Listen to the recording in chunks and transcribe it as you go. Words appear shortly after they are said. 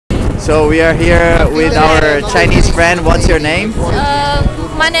So we are here with our Chinese friend. What's your name?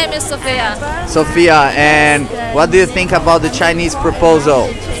 My name is Sophia. Sophia. And what do you think about the Chinese proposal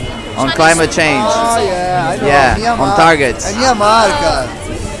on climate change? Yeah, on targets.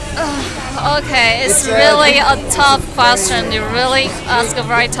 Okay, it's really a tough question. You really ask a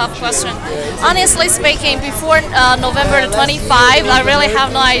very tough question. Honestly speaking, before November 25, I really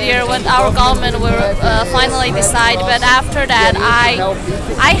have no idea what our government will finally decide. But after that,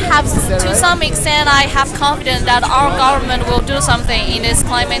 I have, to some extent, I have confidence that our government will do something in this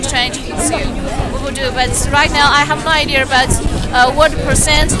climate change issue. We will do, but right now I have no idea about what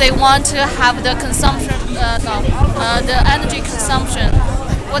percent they want to have the consumption, the energy consumption.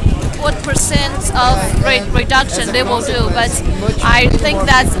 What percent of rate reduction they will do, but I think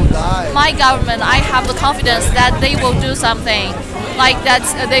that my government, I have the confidence that they will do something like that.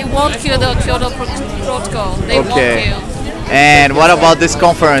 They won't kill the Kyoto Protocol. They won't kill. And what about this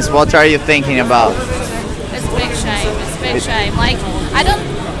conference? What are you thinking about? It's a big shame. It's a big shame. Like, I don't.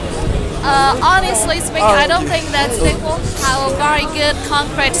 Honestly speaking, I don't think that they will have a very good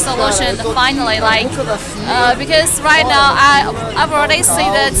concrete solution finally, because right now I've already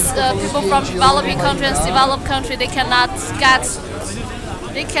seen that people from developing countries, developed countries, they cannot get,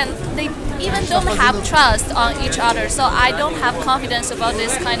 they even don't have trust on each other. So I don't have confidence about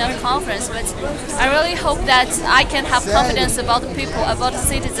this kind of conference, but I really hope that I can have confidence about the people, about the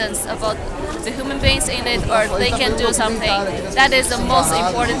citizens, about the human beings in this earth. They can do something. That is the most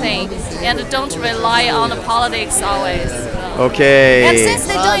important thing, and don't rely on the politics always. Okay. And since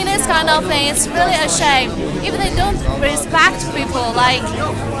they're doing this kind of thing, it's really a shame. If they don't respect people, like,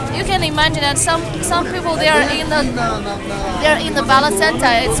 you can imagine that some people they're in the balance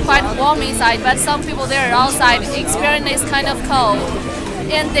center. It's quite warm inside, but some people they're outside experiencing this kind of cold.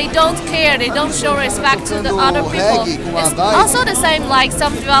 And they don't care, they don't show respect to the other people. It's also the same like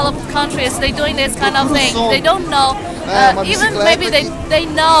some developed countries, they're doing this kind of thing. They don't know, even maybe they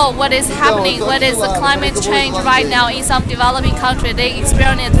know what is happening, what is the climate change right now in some developing country. They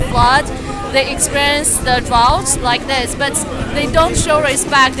experience flood, they experience the droughts like this, but they don't show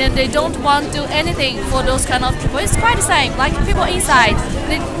respect and they don't want to do anything for those kind of people. It's quite the same, like people inside,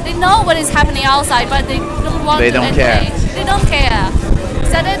 they know what is happening outside, but they don't want to do anything. They don't care.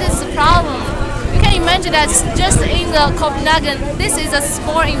 So that is the problem. You can imagine that just in the Copenhagen, this is a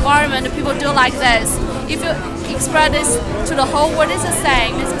small environment, people do like this. If you express this to the whole world, it's the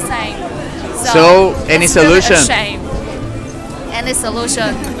same. It's the same. So any solution? Really a shame. Any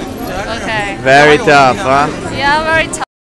solution? Okay. Very tough, huh? Yeah, very tough.